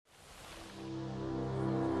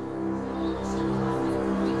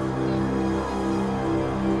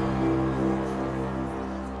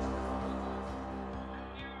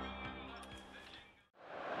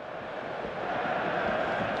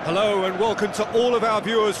welcome to all of our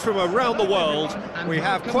viewers from around the world. We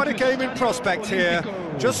have quite a game in prospect here,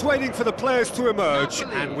 just waiting for the players to emerge,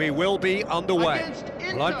 and we will be underway.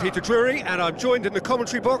 Well, I'm Peter Drury, and I'm joined in the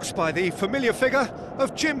commentary box by the familiar figure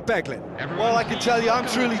of Jim Beglin. Well, I can tell you I'm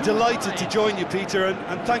truly delighted to join you, Peter,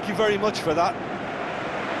 and thank you very much for that.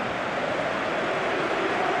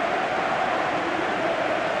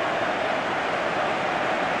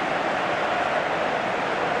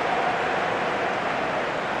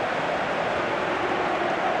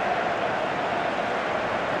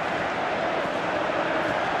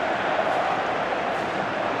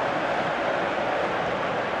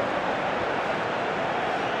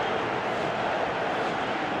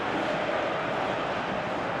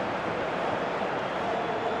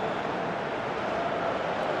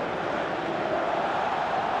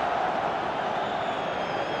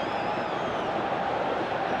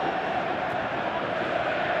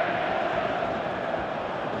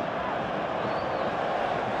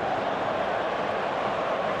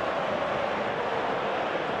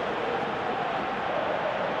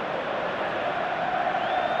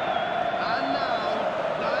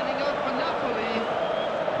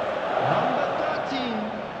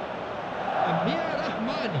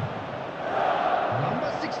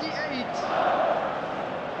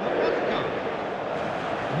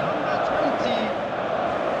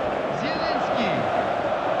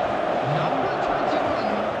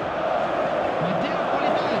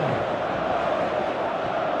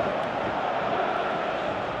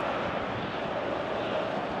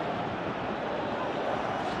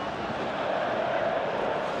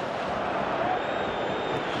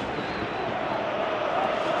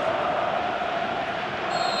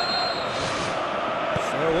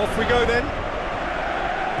 Off we go then.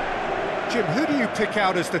 Jim, who do you pick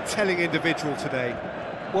out as the telling individual today?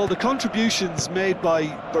 Well, the contributions made by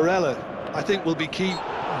Barella, I think, will be key.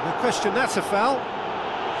 No question, that's a foul.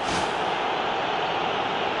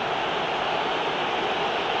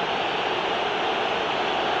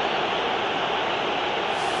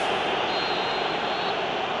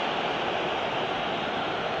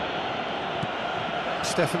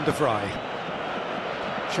 Stefan de Vrij.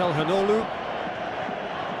 Çalhanoğlu.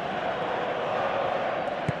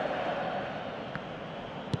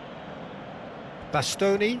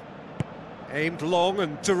 Bastoni, aimed long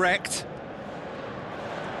and direct.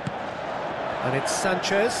 And it's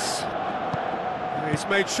Sanchez. He's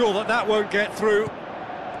made sure that that won't get through.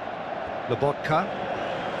 Lobotka.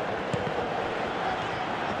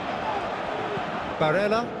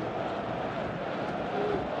 Barella.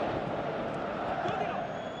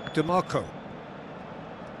 DeMarco.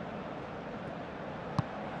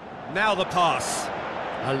 Now the pass.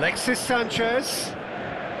 Alexis Sanchez.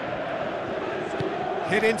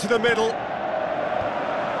 Hit into the middle.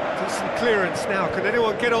 Decent clearance now. Can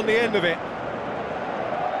anyone get on the end of it?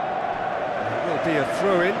 It will be a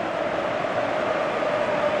throw-in.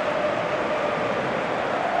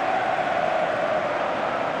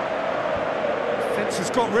 Defence has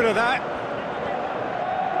got rid of that.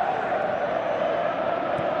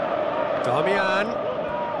 Damian.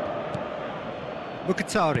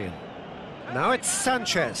 Mkhitaryan. Now it's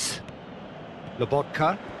Sanchez.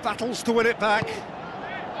 Lobotka battles to win it back.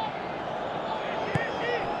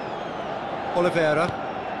 Oliveira,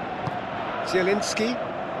 Zielinski,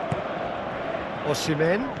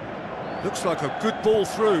 Osimhen, looks like a good ball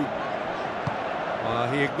through.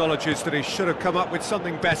 He acknowledges that he should have come up with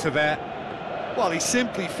something better there. Well, he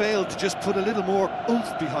simply failed to just put a little more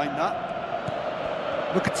oomph behind that.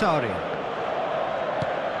 Mkhitaryan.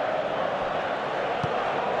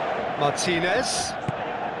 Martinez,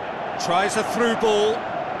 tries a through ball.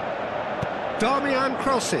 Damian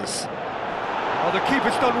crosses. Oh, the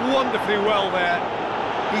keeper's done wonderfully well there.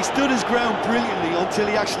 He stood his ground brilliantly until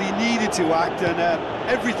he actually needed to act, and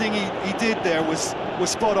everything he did there was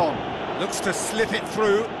spot on. Looks to slip it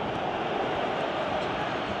through.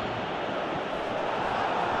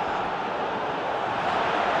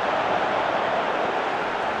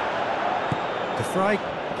 De Vrij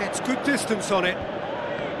gets good distance on it.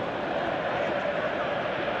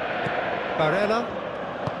 Barella.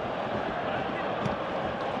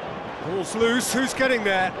 Ball's loose, who's getting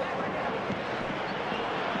there?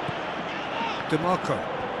 DeMarco.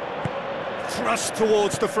 Thrust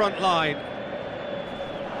towards the front line.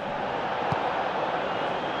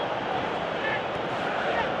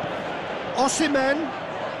 Osimhen.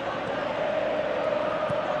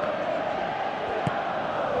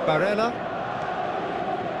 Barella.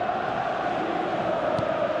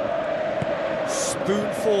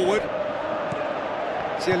 Spoon forward.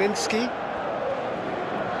 Zielinski.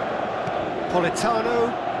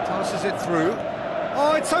 Politano passes it through.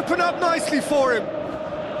 Oh, it's opened up nicely for him.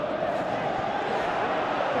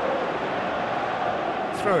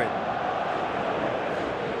 Throw it.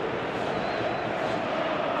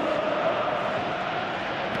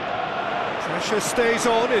 Pressure stays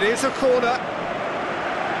on, it is a corner.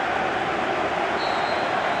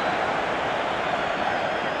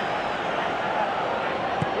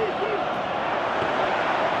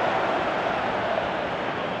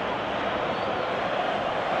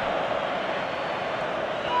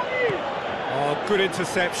 Oh, good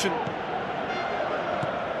interception.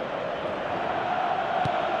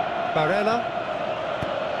 Barella.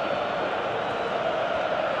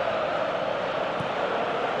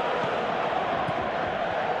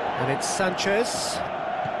 And it's Sanchez.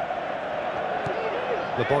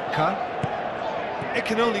 Lobotka. It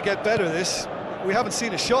can only get better, this. We haven't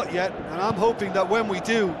seen a shot yet, and I'm hoping that when we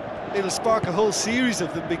do, it'll spark a whole series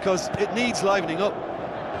of them, because it needs livening up.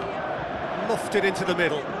 Lofted into the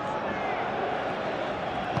middle.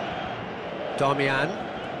 Damian.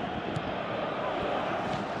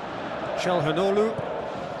 Çalhanoğlu.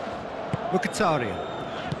 Mkhitaryan.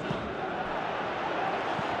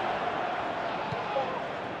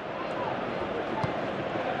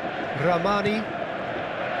 Ramani.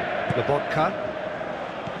 Lobotka.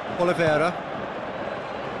 Oliveira.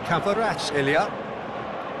 Kvaratskhelia.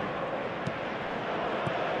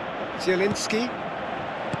 Zielinski.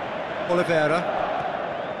 Oliveira.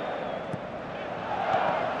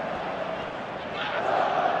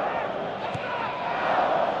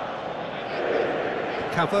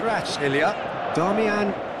 Kvaratskhelia.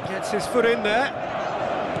 Damian gets his foot in there.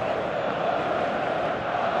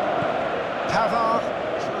 Pavard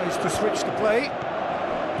tries to switch the play.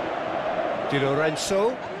 Di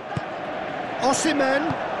Lorenzo.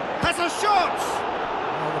 Osimhen has a shot!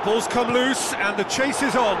 Well, the ball's come loose and the chase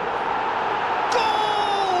is on.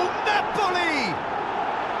 Goal! Napoli!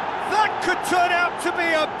 That could turn out to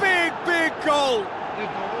be a big, big goal. The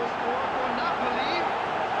goal scored for Napoli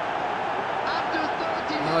after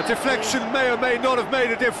 30 minutes. Deflection may or may not have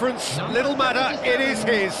made a difference. Little matter, it is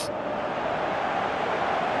his.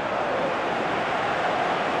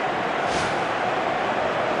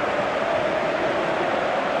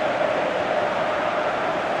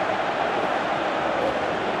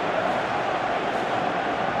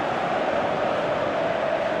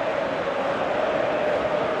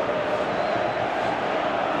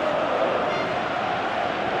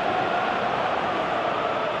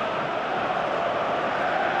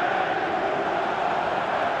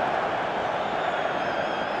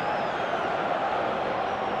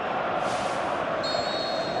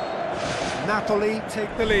 Napoli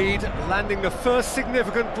take the lead, landing the first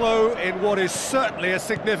significant blow in what is certainly a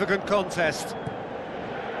significant contest.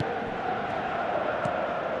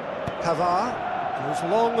 Pavard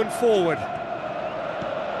goes long and forward.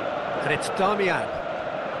 And it's Damian.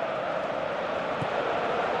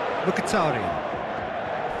 Mkhitaryan.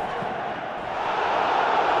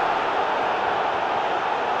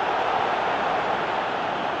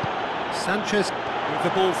 Sanchez with the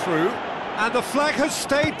ball through. And the flag has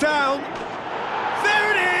stayed down.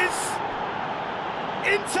 There it is!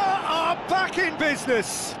 Inter are back in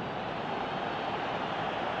business.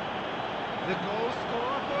 The goal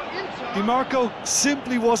scorer for Inter. Di Marco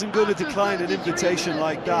simply wasn't going to decline an invitation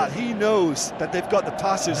like that. He knows that they've got the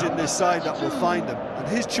passers in this side that will find him. And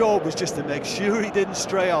his job was just to make sure he didn't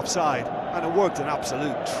stray offside. And it worked an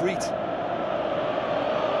absolute treat.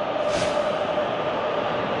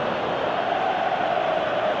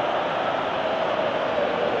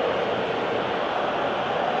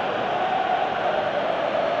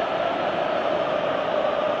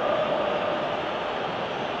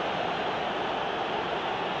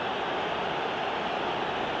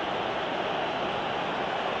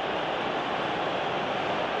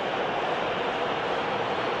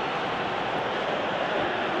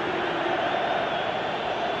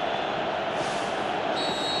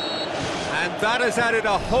 And that has added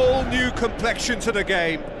a whole new complexion to the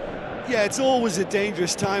game. Yeah, it's always a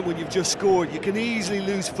dangerous time when you've just scored. You can easily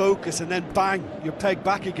lose focus and then bang, you're pegged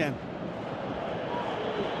back again.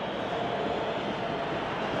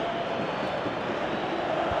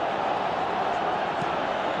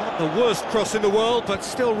 Not the worst cross in the world, but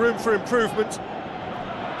still room for improvement.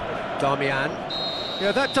 Damian.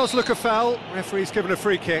 Yeah, that does look a foul. Referee's given a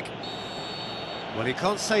free kick. Well, he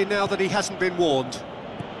can't say now that he hasn't been warned.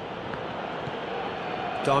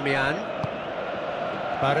 Damian.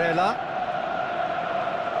 Barella.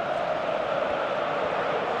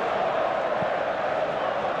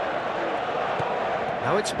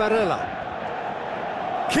 Now it's Barella.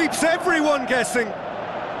 Keeps everyone guessing.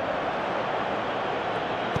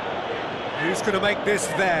 Who's going to make this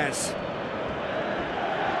theirs?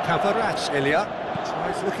 Kvaratskhelia Ilya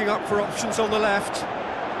tries looking up for options on the left.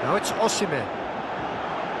 Now it's Osimhen.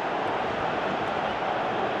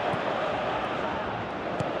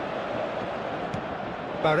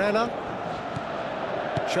 Barella.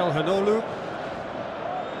 Calhanoglu.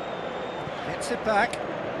 Gets it back.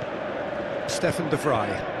 Stefan de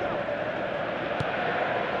Vrij.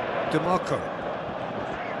 DeMarco.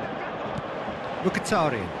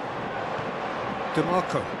 Mkhitaryan.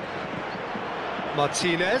 DeMarco.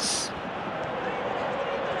 Martinez.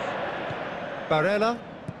 Barella.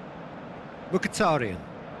 Mkhitaryan.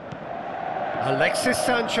 Alexis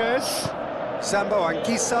Sanchez. Zambo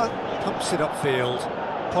Anguissa pumps it upfield.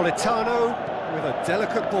 Politano with a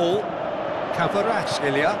delicate ball. Kvaratskhelia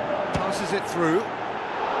Ilya passes it through.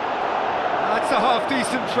 That's a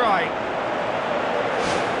half-decent try.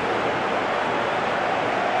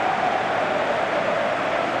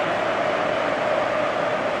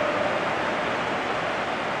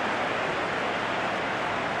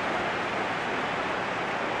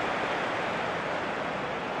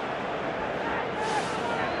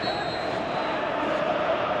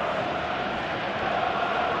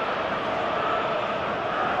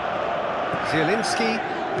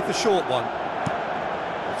 Zielinski with the short one.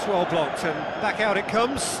 It's well blocked and back out it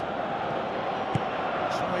comes.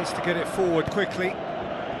 Tries to get it forward quickly.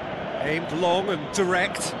 Aimed long and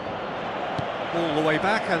direct. All the way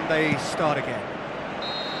back and they start again.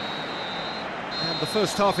 And the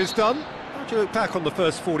first half is done. How do you look back on the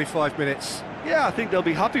first 45 minutes? Yeah, I think they'll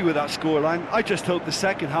be happy with that scoreline. I just hope the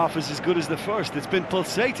second half is as good as the first. It's been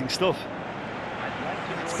pulsating stuff.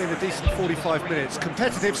 It's been a decent 45 minutes.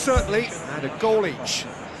 Competitive, certainly, and a goal each.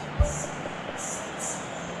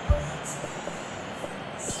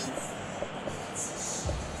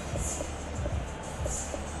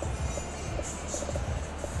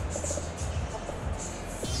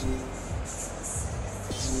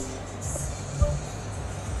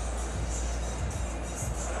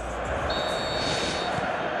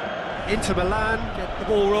 Inter Milan get the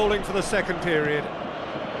ball rolling for the second period.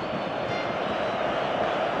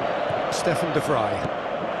 Stefan de Vrij.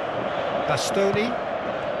 Bastoni.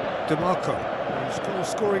 DeMarco. His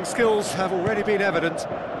goal-scoring skills have already been evident.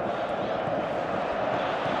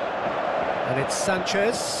 And it's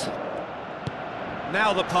Sanchez.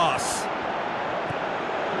 Now the pass.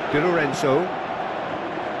 Di Lorenzo.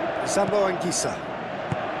 Zambo Anguissa.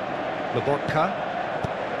 Lobotka.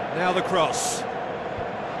 Now the cross.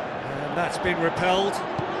 And that's been repelled.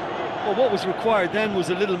 Well, what was required then was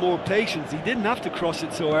a little more patience. He didn't have to cross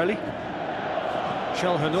it so early.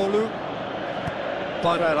 Calhanoglu.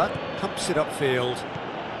 Barella pumps it upfield.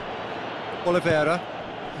 Oliveira.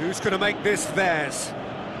 Who's going to make this theirs?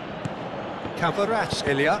 Kvaratskhelia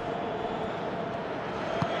Ilya.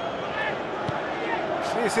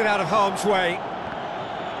 Clears it out of harm's way.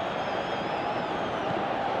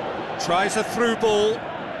 Tries a through ball.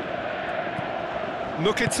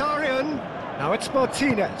 Mkhitaryan. Now it's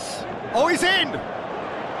Martinez. Oh, he's in!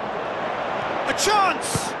 A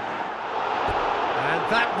chance! And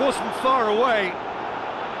that wasn't far away.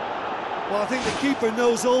 Well, I think the keeper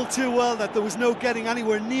knows all too well that there was no getting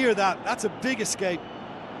anywhere near that. That's a big escape.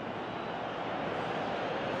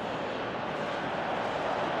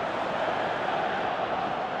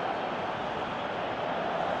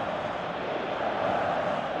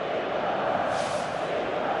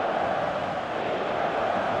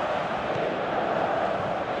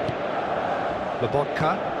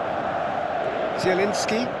 Lobotka.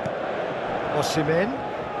 Zielinski. Osimhen.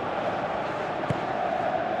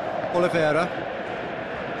 Oliveira.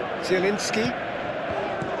 Zielinski.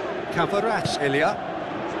 Kvaratskhelia Ilya.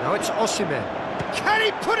 Now it's Osimhen. Can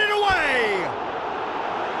he put it away?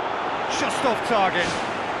 Just off target.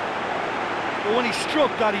 But when he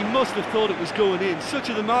struck that, he must have thought it was going in. Such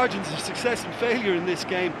are the margins of success and failure in this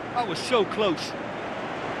game. That was so close.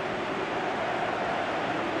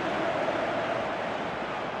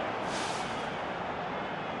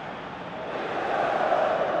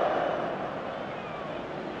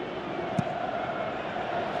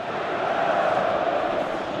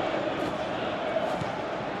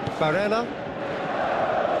 Barella.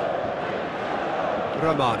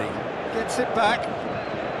 Romani gets it back.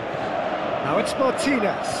 Now it's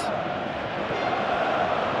Martinez.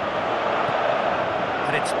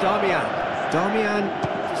 And it's Darmian. Darmian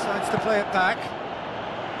decides to play it back.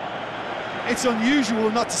 It's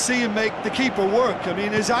unusual not to see him make the keeper work. I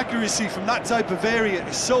mean, his accuracy from that type of area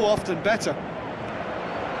is so often better.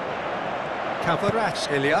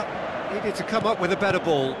 Kvaratskhelia Ilya needed to come up with a better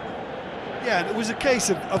ball. Yeah, and it was a case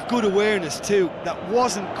of good awareness too, that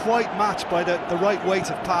wasn't quite matched by the right weight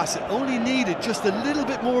of pass. It only needed just a little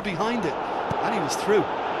bit more behind it, and he was through.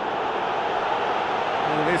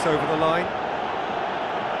 Well, it is over the line.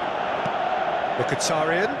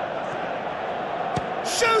 Mkhitaryan.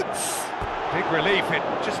 Shoots! Big relief, it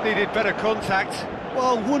just needed better contact.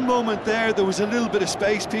 Well, one moment there was a little bit of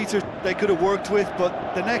space, Peter, they could have worked with,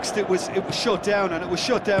 but the next it was shut down, and it was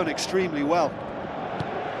shut down extremely well.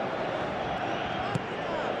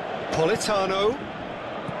 Politano.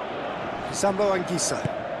 Sambo Anguissa.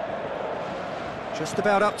 Just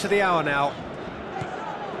about up to the hour now.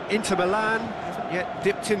 Inter Milan haven't yet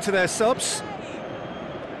dipped into their subs.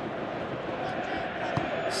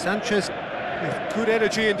 Sanchez with good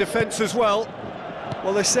energy in defence as well.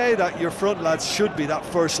 Well, they say that your front lads should be that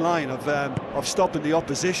first line of stopping the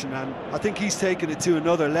opposition, and I think he's taken it to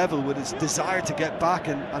another level with his desire to get back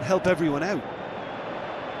and help everyone out.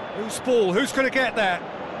 Who's ball? Who's going to get there?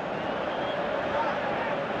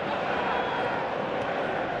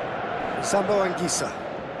 Sambo Anguissa.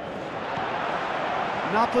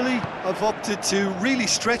 Napoli have opted to really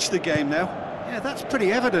stretch the game now. Yeah, that's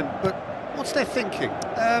pretty evident, but what's their thinking?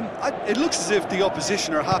 It looks as if the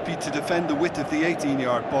opposition are happy to defend the width of the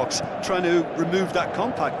 18-yard box, trying to remove that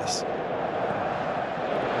compactness.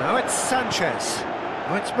 Now it's Sanchez.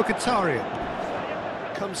 Now it's Mkhitaryan.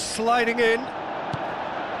 Comes sliding in.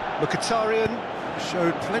 Mkhitaryan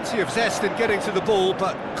showed plenty of zest in getting to the ball,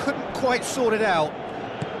 but couldn't quite sort it out.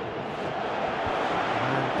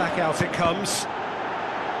 And back out it comes.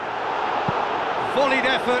 Volleyed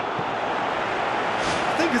effort.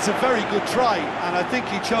 I think it's a very good try, and I think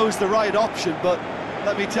he chose the right option, but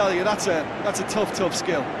let me tell you, that's a tough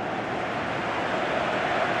skill.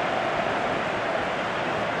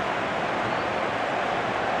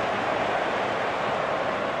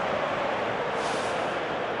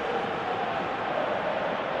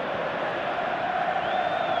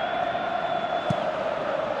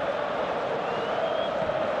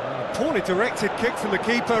 Poorly directed kick from the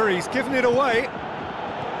keeper, he's given it away.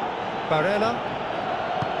 Barella.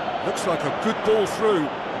 Looks like a good ball through.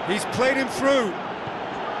 He's played him through.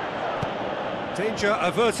 Danger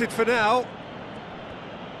averted for now.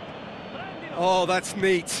 Oh, that's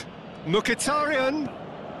neat. Mkhitaryan.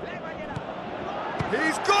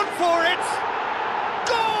 He's gone for it.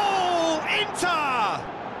 Goal! Inter!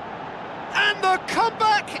 And the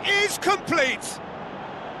comeback is complete.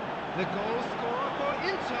 The goal scorer for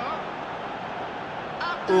Inter.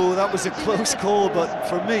 Oh, that was a close call, but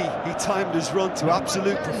for me, he timed his run to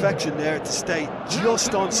absolute perfection there to stay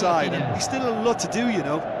just onside. And he's still a lot to do, you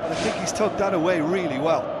know, but I think he's tucked that away really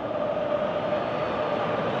well.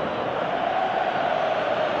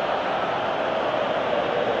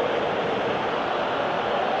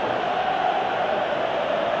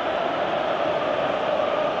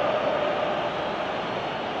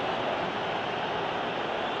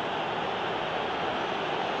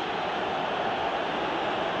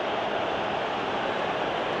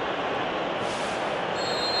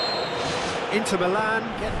 Inter Milan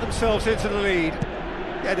get themselves into the lead.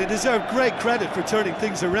 Yeah, they deserve great credit for turning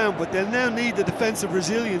things around, but they'll now need the defensive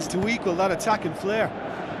resilience to equal that attacking flair.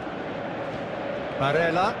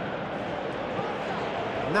 Barella.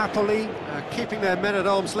 Napoli keeping their men at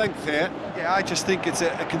arm's length here. Yeah, I just think it's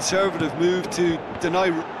a conservative move to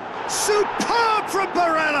deny... Superb from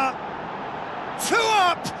Barella! 2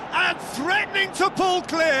 up and threatening to pull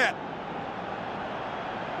clear.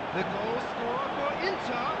 The goal scorer for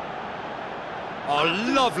Inter. A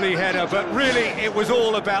lovely header, but really it was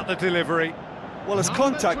all about the delivery. Well, as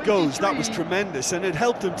contact goes, that was tremendous, and it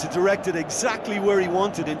helped him to direct it exactly where he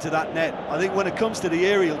wanted into that net. I think when it comes to the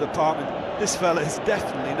aerial department, this fella is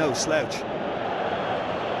definitely no slouch.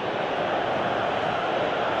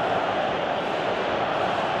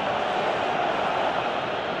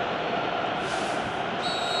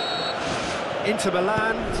 Inter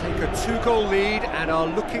Milan take a 2-goal lead and are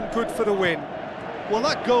looking good for the win. Well,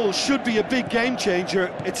 that goal should be a big game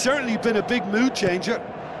changer. It's certainly been a big mood changer.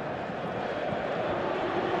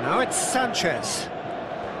 Now it's Sanchez.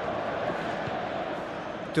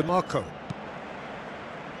 DeMarco.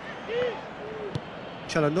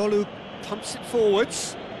 Çalhanoğlu pumps it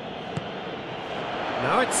forwards.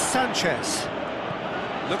 Now it's Sanchez.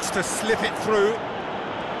 Looks to slip it through.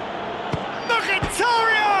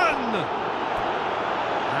 Mkhitaryan!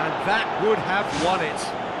 And that would have won it.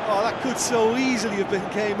 Oh, that could so easily have been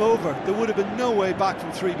game over. There would have been no way back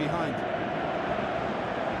from 3 behind.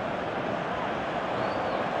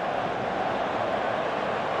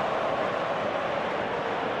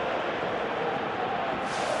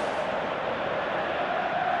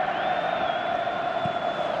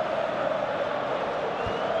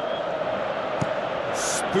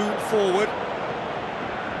 forward.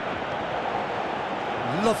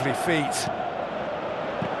 Lovely feet. It's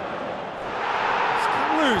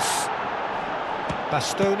come loose.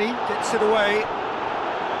 Bastoni gets it away.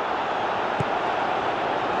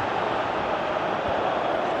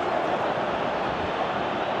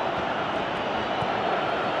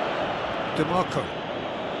 DeMarco.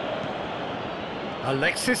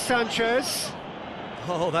 Alexis Sanchez.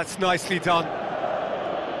 Oh, that's nicely done.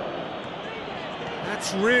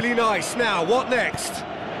 That's really nice. Now, what next?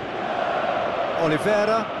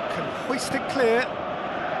 Oliveira can hoist it clear.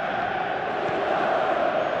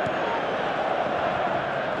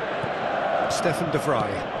 Stefan de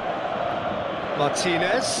Vrij.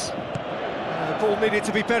 Martinez. Ball needed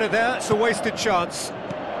to be better there. It's a wasted chance.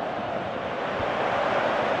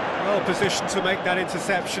 Well positioned to make that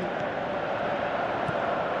interception.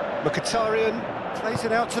 Mkhitaryan plays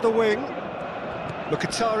it out to the wing.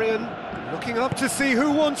 Mkhitaryan looking up to see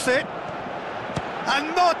who wants it.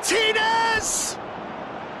 And Martinez!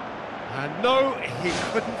 And no, he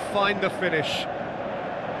couldn't find the finish.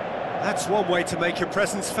 That's one way to make your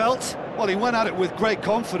presence felt. Well, he went at it with great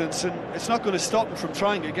confidence, and it's not going to stop him from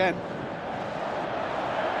trying again.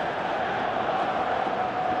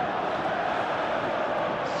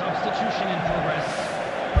 Substitution in progress.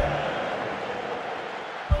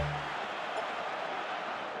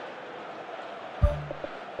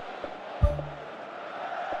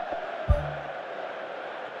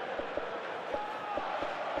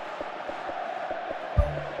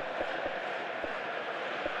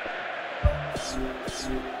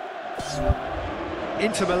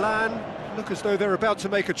 Inter Milan look as though they're about to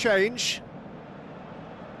make a change.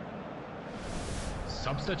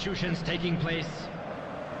 Substitutions taking place.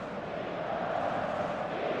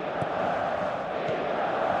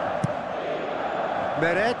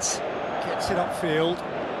 Meret gets it upfield.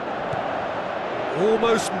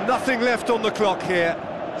 Almost nothing left on the clock here.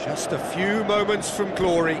 Just a few moments from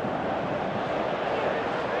glory.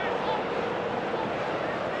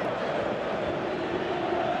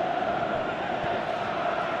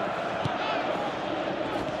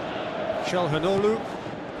 Çalhanoğlu.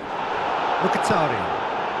 Mkhitaryan.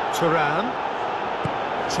 Thuram.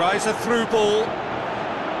 Tries a through ball.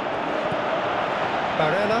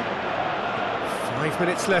 Barella. 5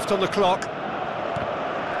 minutes left on the clock.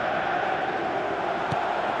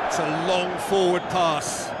 It's a long forward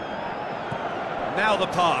pass. Now the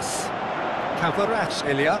pass.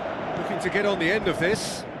 Kvaratskhelia looking to get on the end of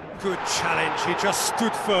this. Good challenge, he just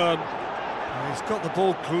stood firm. He's got the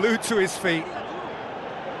ball glued to his feet.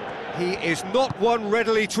 He is not one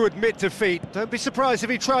readily to admit defeat. Don't be surprised if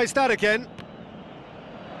he tries that again.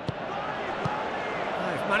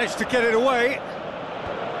 They've managed to get it away.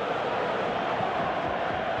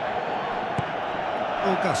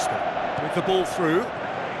 Augusto with the ball through.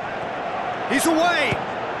 He's away!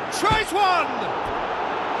 Tries one!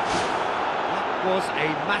 That was a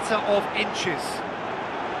matter of inches.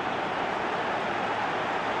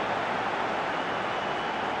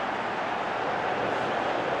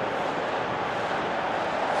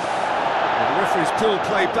 The referee's pulled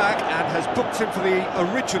play back and has booked him for the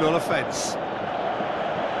original offence.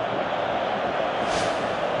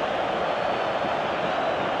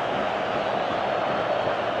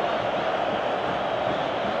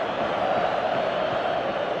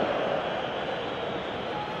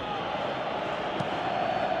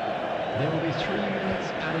 There will be 3 minutes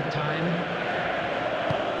added time.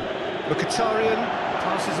 Mkhitaryan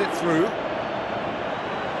passes it through.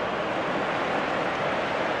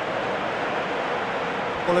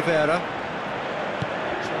 Oliveira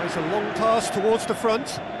tries a long pass towards the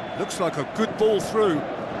front. Looks like a good ball through.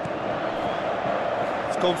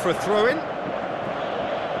 It's gone for a throw-in.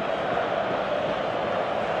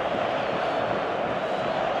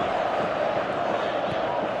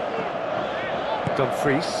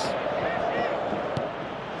 Dumfries.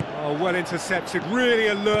 Oh, well intercepted, really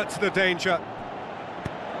alert to the danger.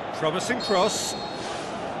 Promising cross.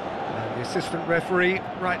 And the assistant referee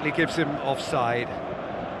rightly gives him offside.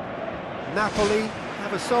 Napoli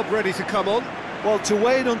have a sub ready to come on. Well, to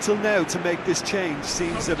wait until now to make this change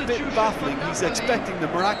seems a bit baffling. He's expecting the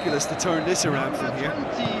miraculous to turn this around from here.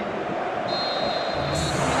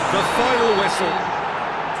 The final whistle.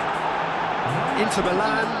 Inter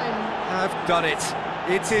Milan have done it.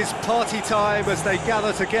 It is party time as they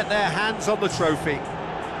gather to get their hands on the trophy.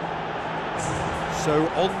 So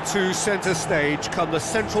on to centre stage come the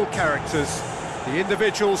central characters, the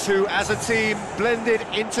individuals who, as a team, blended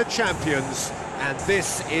into champions, and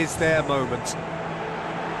this is their moment.